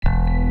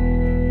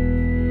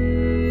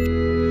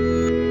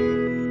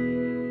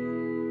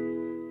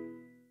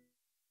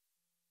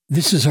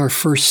This is our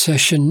first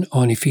session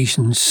on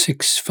Ephesians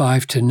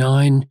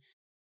 6:5-9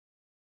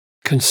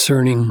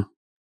 concerning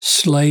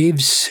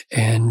slaves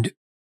and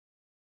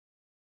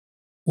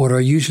what are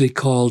usually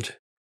called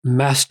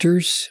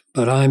masters,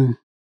 but I'm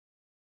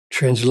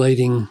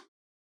translating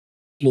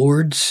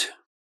lords.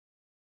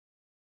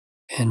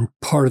 And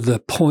part of the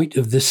point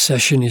of this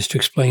session is to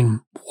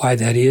explain why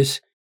that is.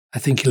 I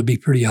think it'll be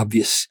pretty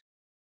obvious.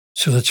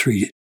 So let's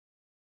read it.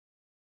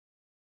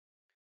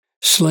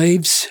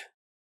 Slaves,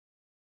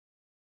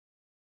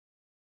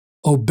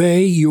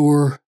 obey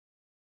your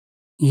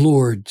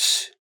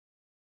lords.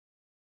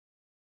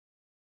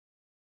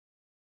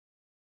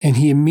 And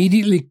he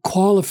immediately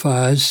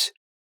qualifies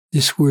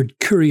this word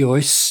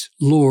kurios,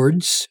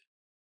 lords,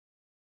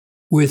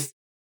 with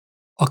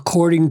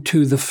according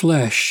to the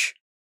flesh,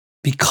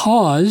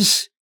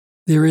 because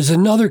there is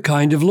another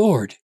kind of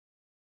Lord.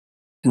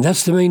 And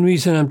that's the main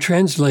reason I'm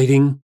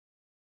translating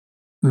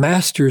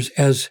masters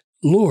as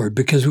Lord,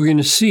 because we're going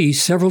to see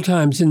several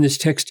times in this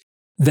text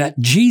that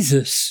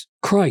Jesus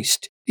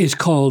Christ is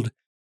called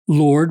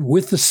Lord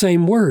with the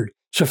same word.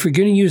 So if we're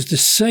going to use the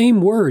same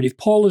word, if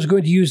Paul is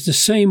going to use the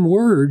same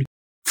word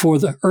for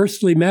the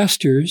earthly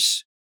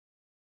masters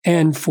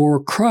and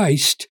for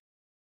Christ,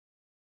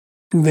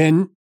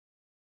 then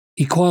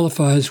he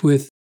qualifies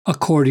with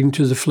according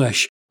to the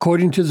flesh.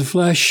 According to the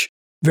flesh,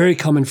 very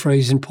common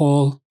phrase in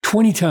Paul,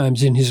 20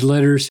 times in his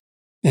letters,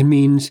 and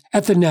means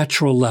at the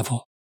natural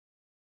level.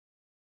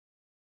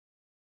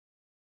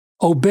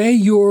 Obey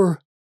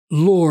your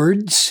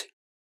lords,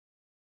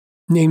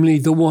 namely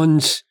the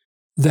ones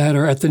that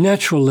are at the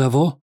natural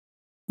level,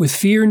 with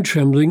fear and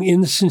trembling in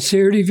the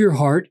sincerity of your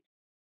heart,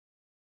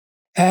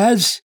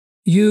 as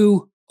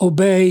you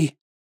obey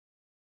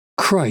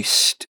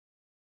Christ.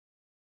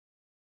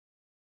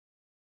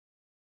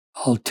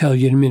 I'll tell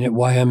you in a minute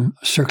why I'm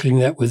circling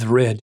that with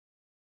red.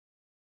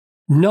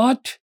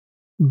 Not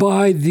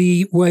by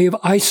the way of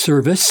eye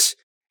service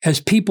as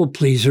people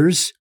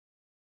pleasers,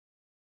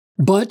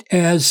 but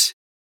as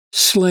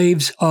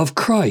slaves of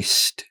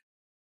Christ,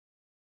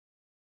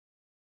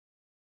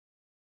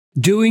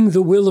 doing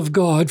the will of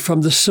God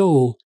from the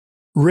soul,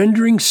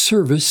 rendering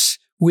service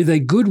with a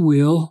good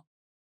will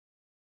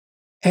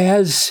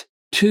as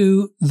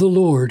to the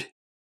Lord.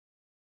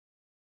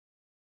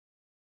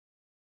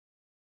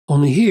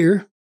 Only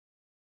here,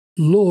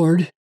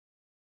 Lord,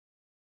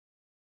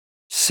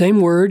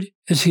 same word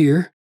as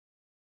here,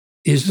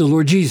 is the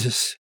Lord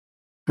Jesus,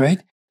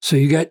 right? So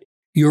you got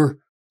your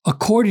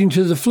according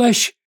to the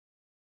flesh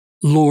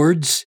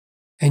lords,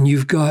 and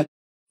you've got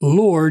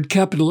Lord,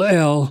 capital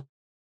L,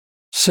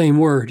 same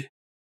word,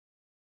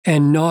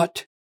 and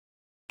not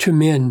to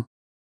men,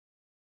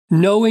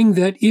 knowing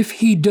that if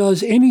he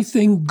does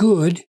anything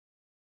good,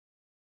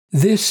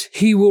 this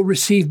he will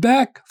receive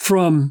back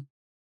from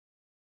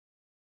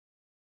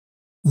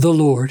the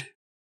Lord.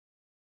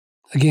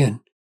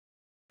 Again,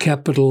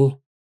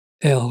 capital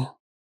L.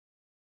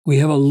 We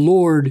have a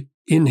Lord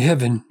in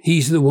heaven.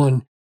 He's the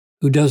one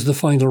who does the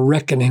final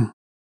reckoning.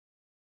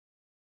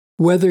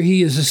 Whether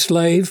he is a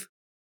slave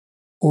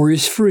or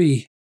is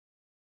free.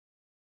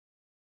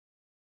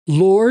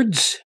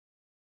 Lords,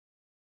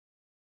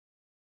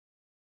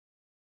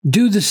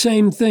 do the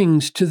same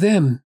things to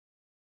them,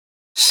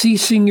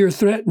 ceasing your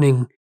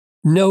threatening,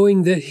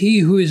 knowing that he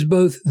who is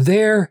both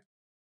their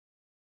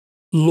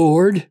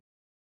Lord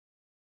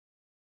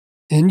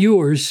and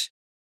yours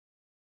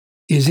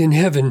is in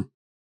heaven,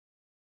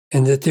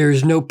 and that there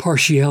is no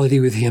partiality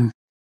with him.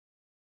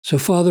 So,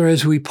 Father,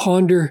 as we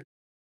ponder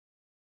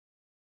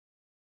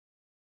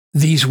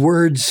these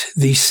words,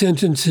 these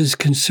sentences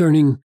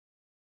concerning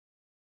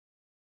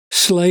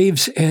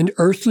slaves and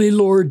earthly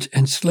lords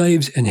and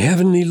slaves and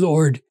heavenly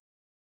Lord,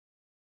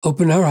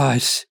 open our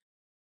eyes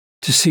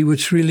to see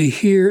what's really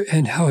here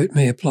and how it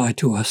may apply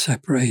to us, I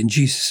pray in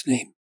Jesus'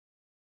 name.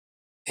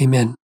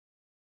 Amen.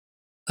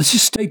 Let's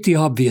just state the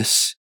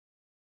obvious.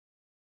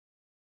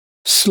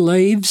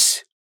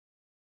 Slaves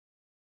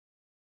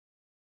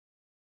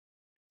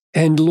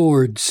and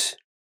lords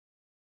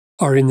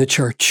are in the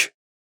church.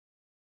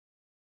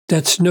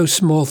 That's no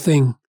small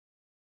thing.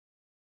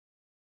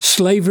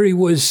 Slavery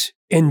was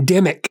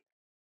endemic.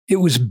 It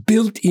was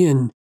built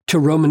in to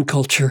Roman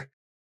culture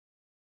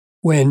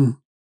when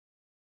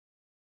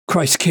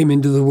Christ came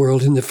into the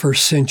world in the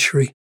first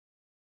century.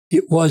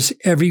 It was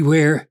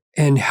everywhere,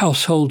 and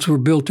households were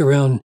built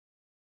around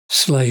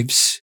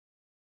slaves.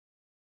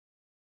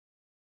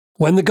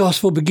 When the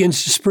gospel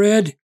begins to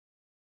spread,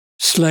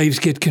 slaves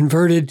get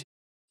converted,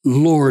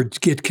 lords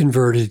get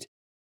converted,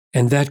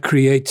 and that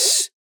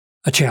creates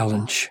a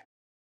challenge.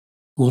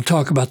 We'll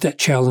talk about that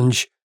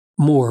challenge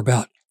more,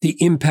 about the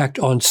impact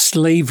on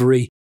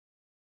slavery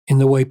in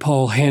the way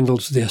Paul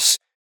handles this.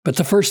 But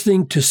the first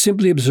thing to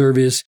simply observe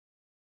is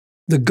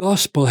the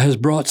gospel has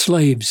brought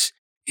slaves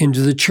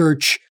into the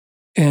church,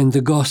 and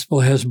the gospel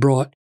has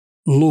brought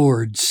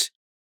lords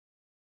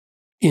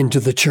into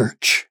the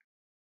church.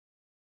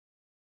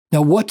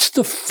 Now, what's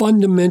the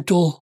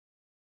fundamental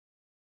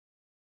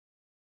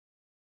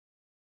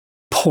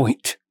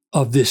point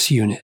of this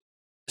unit,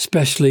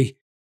 especially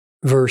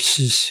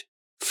verses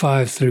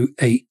 5 through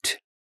 8.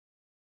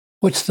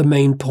 What's the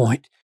main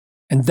point?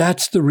 And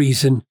that's the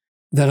reason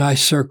that I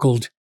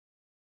circled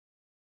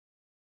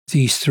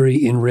these three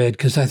in red,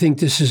 because I think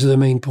this is the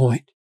main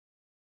point.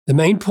 The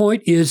main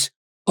point is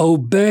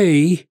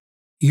obey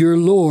your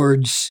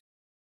lords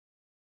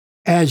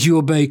as you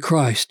obey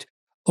Christ.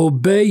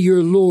 Obey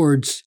your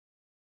lords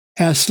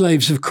as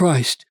slaves of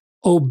Christ.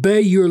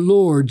 Obey your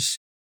lords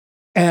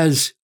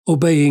as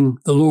obeying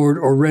the Lord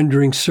or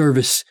rendering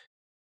service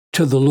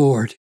to the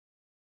Lord.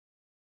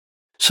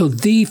 So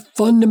the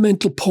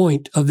fundamental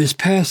point of this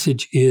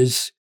passage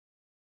is,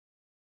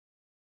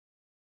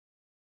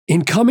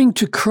 in coming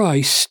to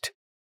Christ,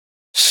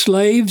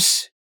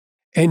 slaves,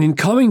 and in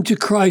coming to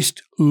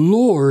Christ,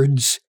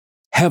 lords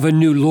have a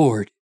new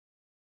Lord.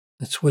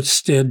 That's what's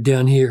said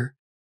down here.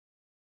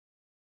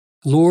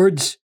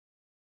 Lords,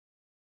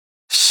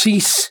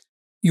 cease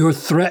your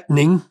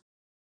threatening,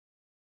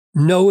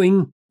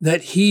 knowing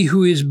that he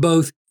who is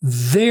both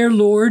their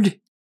Lord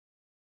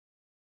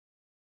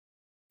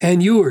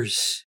and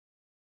yours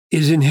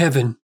is in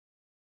heaven.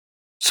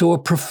 So a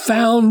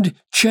profound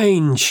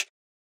change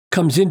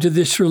comes into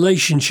this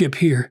relationship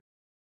here.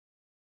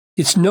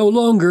 It's no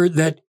longer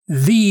that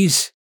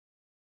these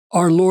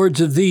are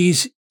lords of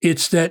these,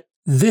 it's that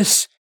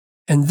this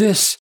and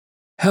this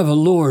have a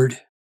Lord.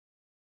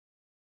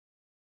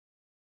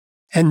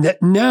 And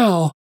that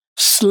now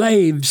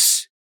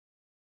slaves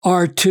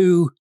are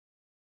to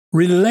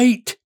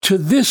relate to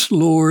this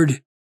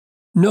Lord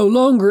no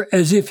longer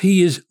as if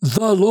he is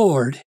the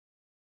Lord.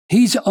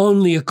 He's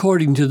only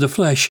according to the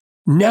flesh.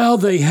 Now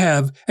they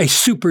have a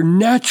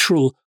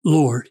supernatural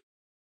Lord.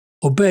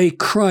 Obey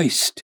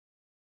Christ.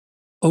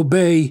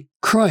 Obey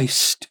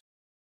Christ.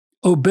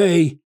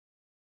 Obey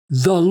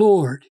the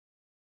Lord.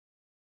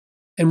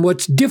 And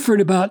what's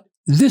different about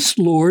this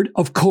Lord,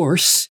 of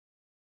course,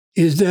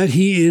 is that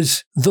he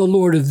is the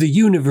Lord of the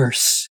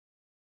universe.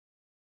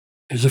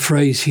 There's a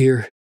phrase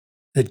here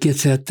that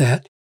gets at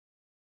that.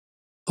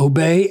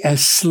 Obey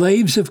as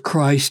slaves of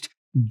Christ,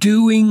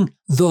 doing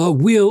the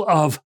will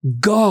of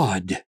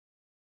God.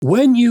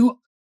 When you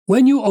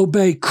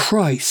obey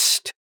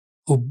Christ,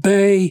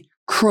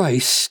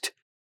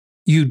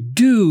 you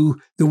do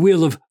the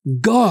will of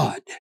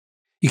God.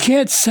 You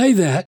can't say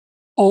that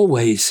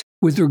always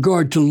with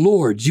regard to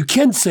lords. You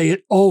can say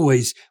it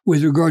always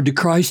with regard to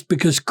Christ,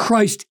 because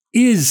Christ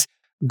is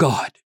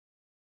God.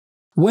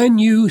 When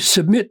you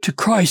submit to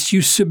Christ,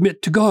 you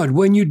submit to God.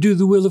 When you do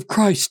the will of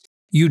Christ,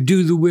 you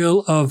do the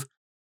will of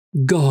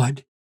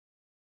God.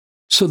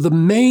 So the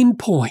main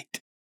point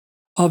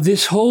of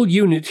this whole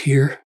unit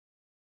here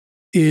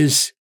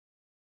is,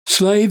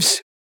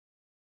 slaves,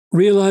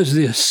 realize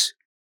this: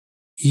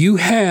 you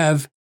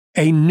have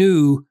a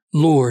new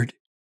Lord.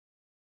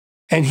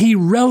 And he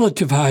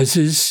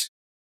relativizes,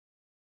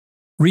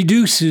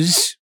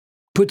 reduces,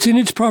 puts in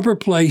its proper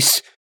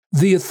place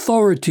the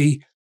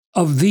authority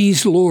of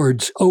these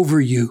lords over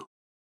you.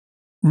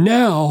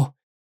 Now,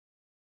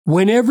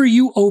 whenever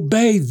you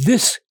obey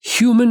this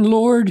human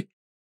Lord,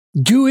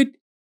 do it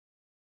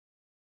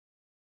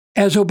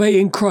as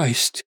obeying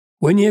Christ.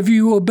 Whenever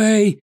you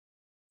obey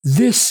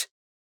this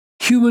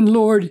human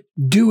Lord,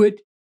 do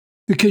it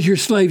because you're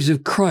slaves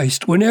of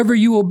Christ. Whenever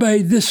you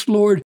obey this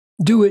Lord,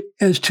 do it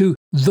as to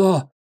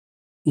the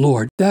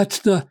Lord. That's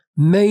the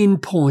main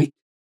point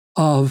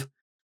of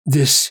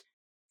this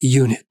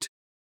unit.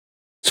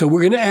 So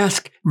we're going to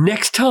ask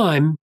next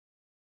time,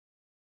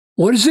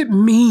 what does it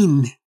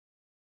mean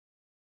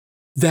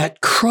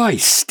that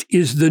Christ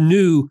is the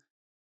new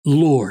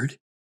Lord?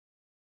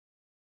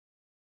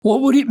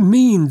 What would it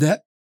mean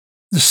that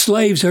the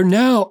slaves are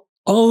now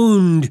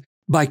owned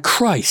by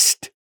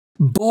Christ,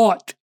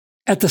 bought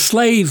at the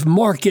slave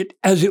market,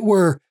 as it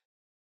were,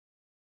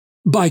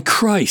 by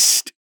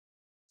Christ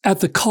at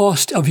the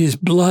cost of his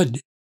blood?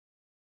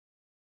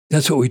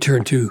 That's what we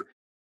turn to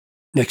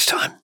next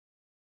time.